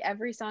everything, like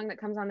every song that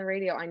comes on the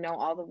radio. I know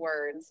all the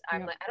words.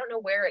 I'm like, I don't know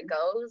where it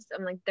goes.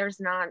 I'm like, there's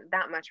not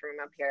that much room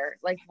up here.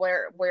 Like,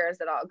 where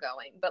is it all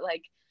going? But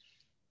like,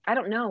 I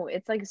don't know.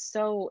 It's like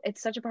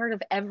it's such a part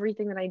of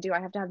everything that I do. I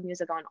have to have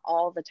music on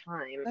all the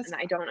time, and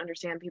I don't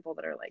understand people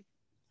that are like,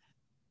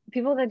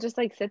 people that just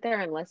like sit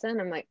there and listen.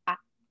 I'm like,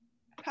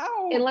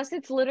 how? Unless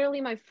it's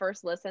literally my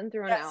first listen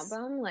through an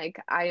album, like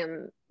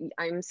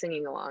I'm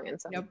singing along in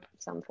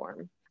some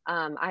form.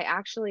 I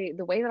actually,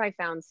 the way that I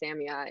found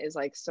Samia is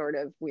like sort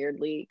of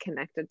weirdly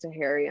connected to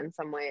Harry in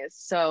some ways.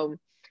 So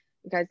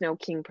you guys know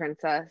King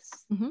Princess.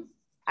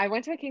 I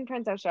went to a King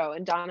Princess show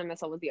and Donna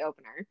Missile was the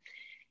opener.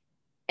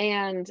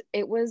 And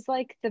it was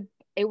like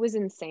it was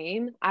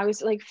insane. I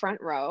was like front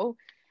row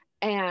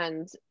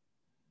and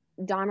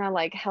Donna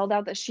like held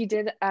out that she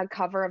did a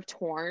cover of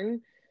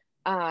Torn.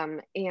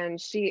 And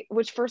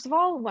which first of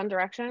all, One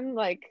Direction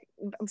like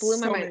blew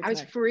my mind. I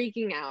was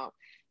freaking out.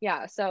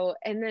 Yeah. So,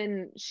 and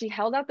then she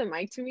held out the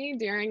mic to me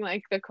during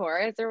like the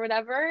chorus or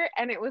whatever.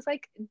 And it was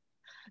like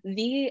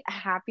the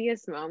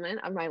happiest moment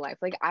of my life.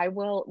 Like I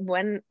will,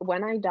 when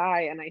I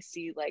die and I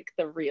see like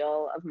the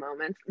reel of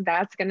moments,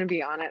 that's going to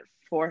be on it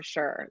for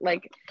sure.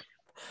 Like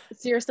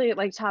seriously,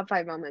 like top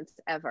 5 moments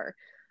ever.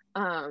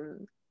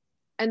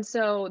 And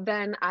so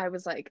then I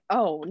was like,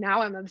 oh,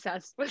 now I'm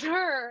obsessed with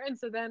her. And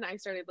so then I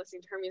started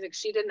listening to her music.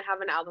 She didn't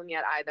have an album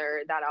yet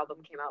either. That album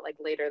came out like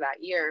later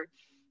that year.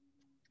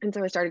 And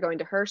so I started going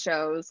to her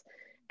shows.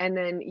 And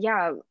then,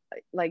 yeah,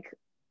 like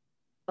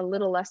a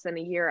little less than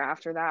a year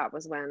after that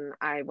was when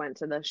I went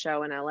to the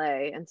show in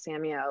LA and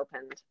Samia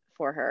opened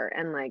for her.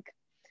 And like,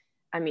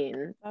 I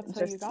mean, that's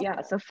just,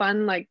 it's a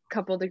fun, like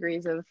couple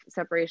degrees of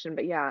separation.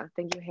 But yeah,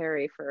 thank you,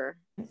 Harry, for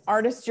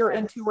artists you're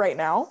into right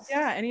now.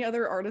 Yeah. Any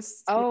other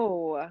artists?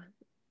 Oh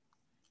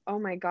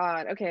my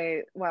God.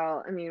 Okay.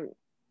 Well, I mean,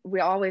 we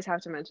always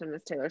have to mention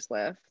Miss Taylor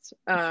Swift.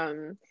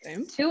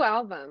 2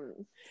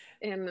 albums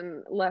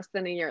in less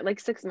than a year, like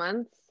 6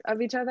 months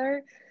of each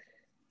other.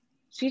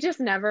 She just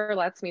never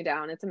lets me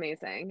down. It's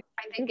amazing.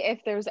 I think if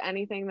there's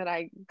anything that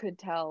I could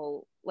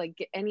tell,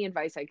 like any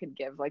advice I could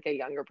give like a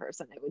younger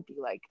person, it would be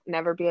like,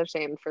 never be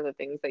ashamed for the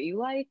things that you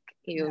like.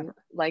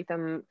 Like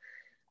them,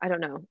 I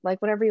don't know,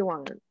 like whatever you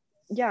want.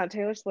 Yeah,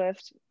 Taylor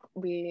Swift,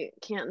 we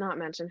can't not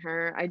mention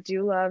her. I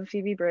do love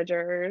Phoebe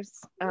Bridgers.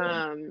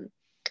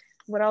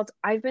 What else?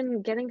 I've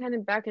been getting kind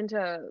of back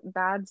into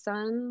Bad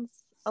Sons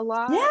a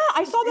lot. Yeah,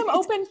 I saw them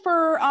open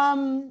for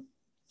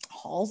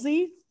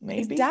Halsey,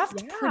 maybe. Is Daft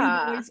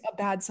Pretty Boys a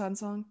Bad Son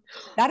song?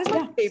 That is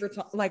my favorite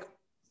song. Like,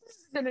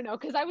 no,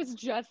 because I was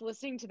just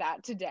listening to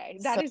that today.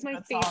 That is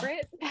my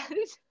favorite.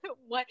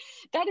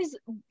 That is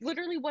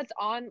literally what's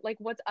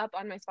up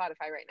on my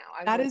Spotify right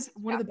now. That is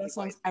one of the best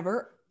songs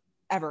ever.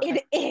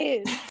 It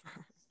is.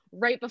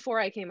 Right before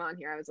I came on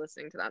here, I was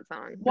listening to that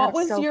song. What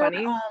was so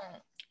funny?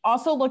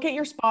 Also look at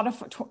your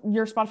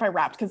Spotify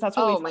Wrapped, because that's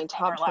what my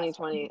top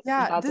 2020.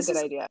 Yeah, that's a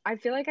good idea. I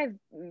feel like I've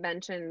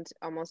mentioned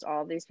almost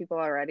all of these people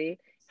already.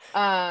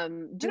 Dua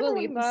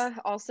Lipa,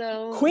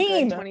 also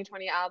Queen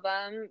 2020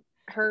 album.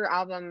 Her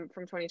album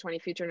from 2020,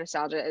 Future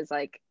Nostalgia, is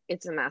like,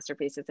 it's a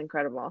masterpiece. It's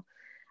incredible.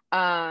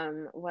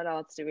 What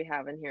else do we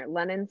have in here?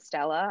 Lennon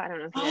Stella. I don't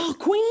know if you guys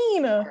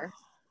Queen.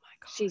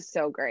 She's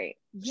so great.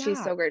 Yeah.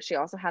 She's so great. She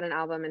also had an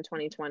album in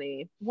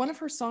 2020. One of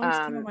her songs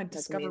came on my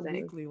Discover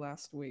Weekly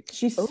last week.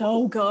 She's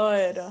so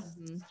good.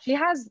 She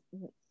has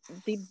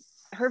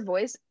her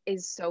voice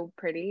is so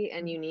pretty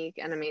and unique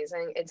and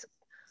amazing.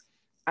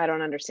 I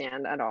don't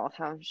understand at all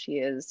how she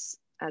is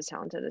as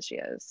talented as she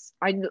is.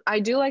 I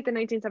do like the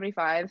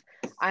 1975.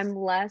 I'm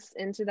less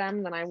into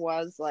them than I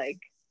was like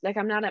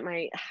I'm not at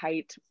my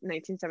height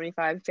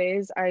 1975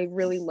 phase. I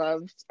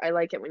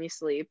like It When You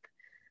Sleep.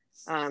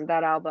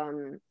 That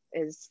album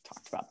is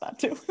talked about that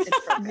too.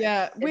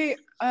 Yeah, wait,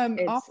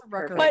 off the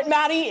record, but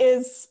Maddie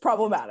is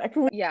problematic.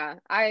 Yeah,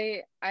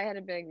 I had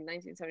a big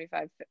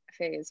 1975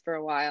 phase for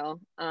a while.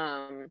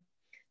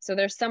 So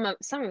there's some of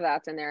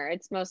that's in there.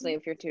 It's mostly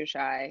If You're Too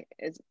Shy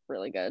is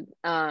really good.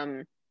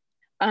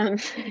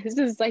 This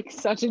is like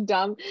such a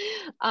dumb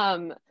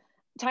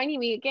Tiny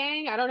Meat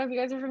Gang. I don't know if you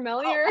guys are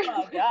familiar.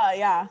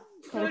 Yeah.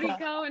 Cody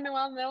Ko and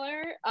Noel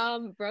Miller.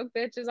 Broke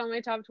Bitch is on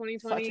my top 2020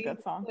 Such a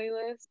good song.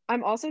 Playlist.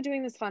 I'm also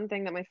doing this fun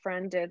thing that my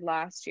friend did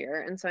last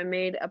year, and so I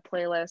made a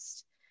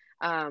playlist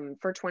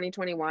for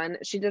 2021.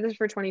 She did this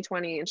for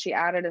 2020, and she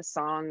added a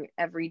song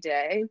every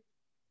day,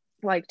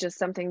 like just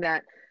something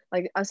that,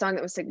 like a song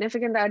that was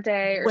significant that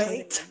day, or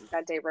something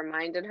that day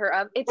reminded her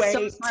of. It's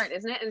so smart,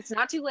 isn't it? And it's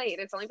not too late.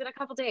 It's only been a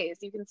couple days.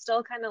 You can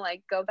still kind of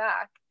like go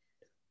back.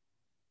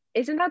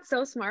 Isn't that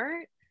so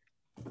smart?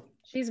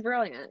 She's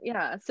brilliant.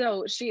 Yeah.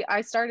 So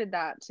I started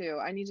that too.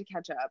 I need to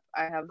catch up.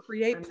 I have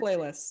create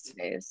playlist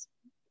days.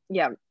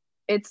 Yeah.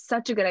 It's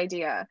such a good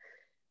idea.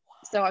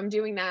 So I'm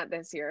doing that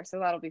this year. So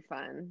that'll be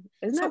fun.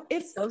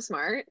 It's so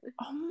smart?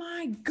 Oh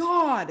my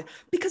God.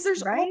 Because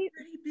there's already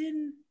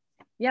been.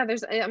 Yeah.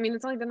 It's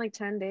only been like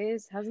 10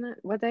 days, hasn't it?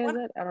 What day is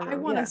it? I don't know. I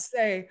want to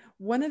say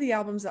one of the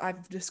albums that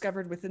I've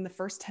discovered within the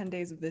first 10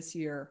 days of this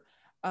year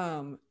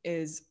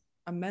is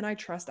a Men I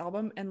Trust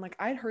album, and like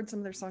I'd heard some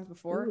of their songs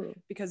before Ooh.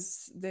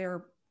 because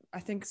I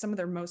think some of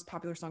their most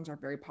popular songs are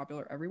very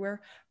popular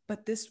everywhere,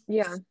 but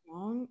Yeah.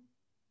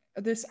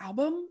 this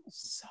album,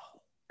 so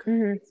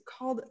good.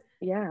 Hmm.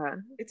 Yeah.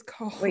 It's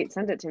called Wait,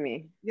 send it to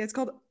me. yeah, it's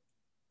called,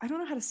 I don't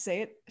know how to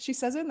say it. She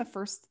says it in the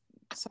first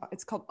song.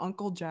 It's called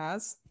Uncle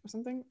Jazz or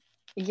something.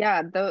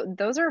 Yeah,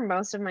 those are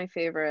most of my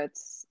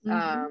favorites. It's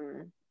I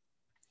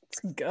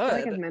good. feel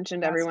like I've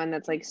mentioned everyone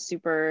that's like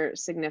super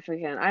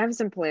significant. I have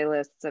some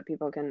playlists that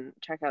people can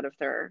check out if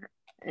they're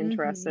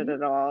interested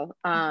at all.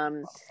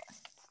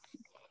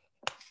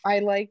 I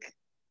like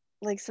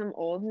some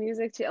old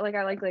music too. Like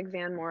I like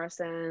Van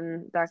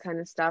Morrison, that kind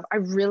of stuff. I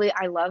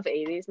love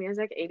 80s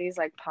music. 80s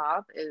like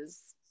pop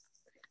is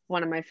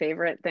one of my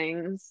favorite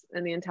things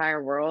in the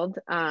entire world.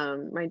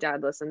 My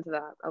dad listened to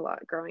that a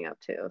lot growing up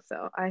too.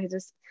 So I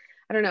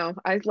don't know.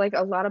 I like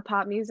a lot of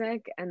pop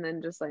music, and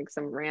then just like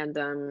some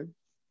random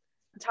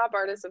top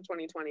artists of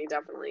 2020,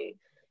 definitely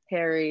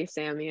Harry,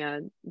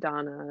 Samia,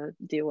 Donna,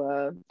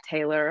 Dua,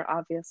 Taylor,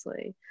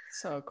 obviously.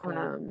 So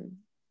cool.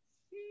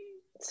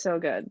 So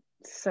good.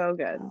 So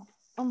good.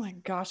 Oh my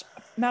gosh.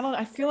 Madeline,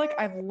 I feel like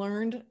I've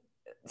learned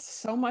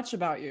so much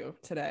about you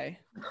today.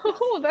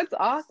 Oh, that's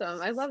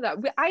awesome. I love that.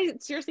 I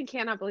seriously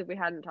cannot believe we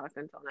hadn't talked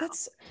until now.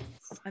 That's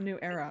a new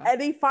era.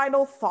 Any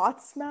final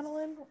thoughts,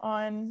 Madeline,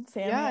 on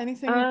Samia? Yeah,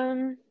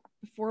 anything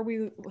before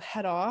we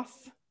head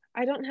off?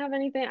 I don't have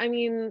anything. I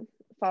mean,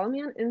 follow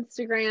me on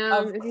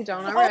Instagram if you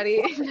don't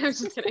already. No, I'm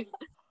just kidding.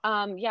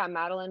 Yeah,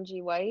 Madeline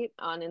G. White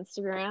on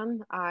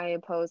Instagram. I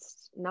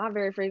post not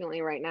very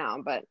frequently right now,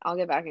 but I'll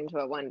get back into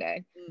it one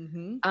day.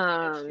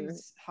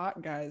 She's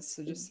hot, guys,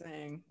 so just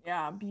saying.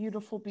 Yeah,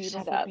 beautiful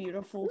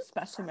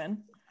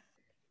specimen.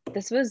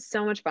 This was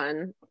so much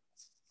fun.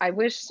 I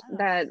wish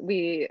that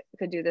we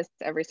could do this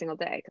every single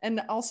day.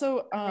 And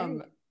also,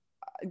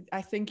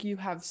 I think you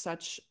have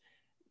such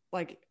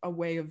like a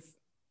way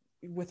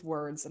with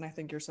words, and I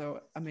think you're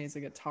so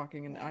amazing at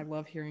talking, and I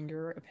love hearing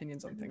your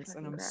opinions on things,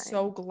 and I'm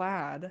so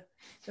glad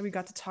that we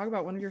got to talk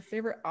about one of your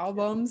favorite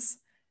albums,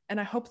 and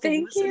I hope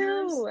the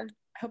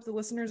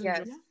listeners enjoy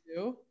it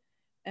too.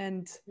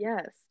 And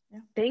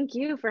thank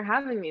you for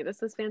having me.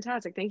 This was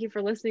fantastic. Thank you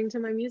for listening to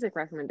my music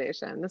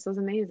recommendation. This was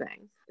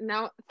amazing.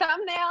 Now,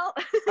 thumbnail.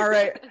 All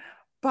right.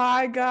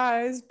 Bye,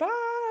 guys.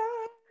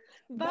 Bye.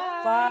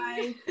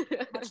 Bye.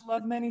 Much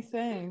love, many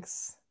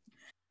thanks.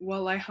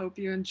 Well, I hope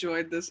you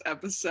enjoyed this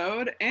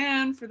episode.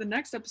 And for the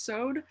next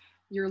episode,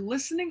 your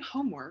listening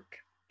homework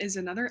is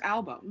another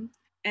album,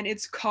 and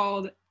it's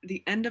called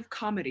The End of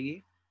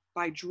Comedy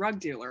by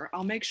Drug Dealer.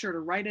 I'll make sure to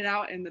write it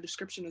out in the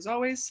description as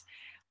always.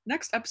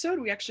 Next episode,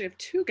 we actually have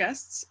two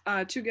guests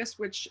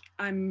which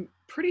I'm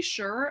pretty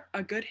sure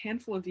a good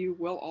handful of you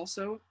will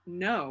also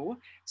know.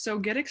 So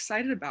get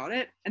excited about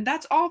it. And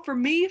that's all for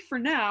me for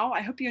now.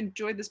 I hope you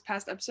enjoyed this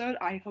past episode.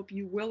 I hope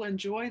you will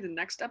enjoy the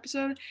next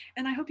episode.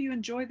 And I hope you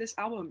enjoy this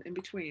album in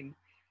between.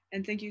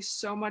 And thank you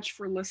so much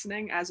for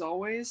listening, as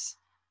always.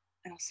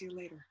 And I'll see you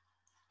later.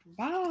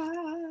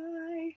 Bye.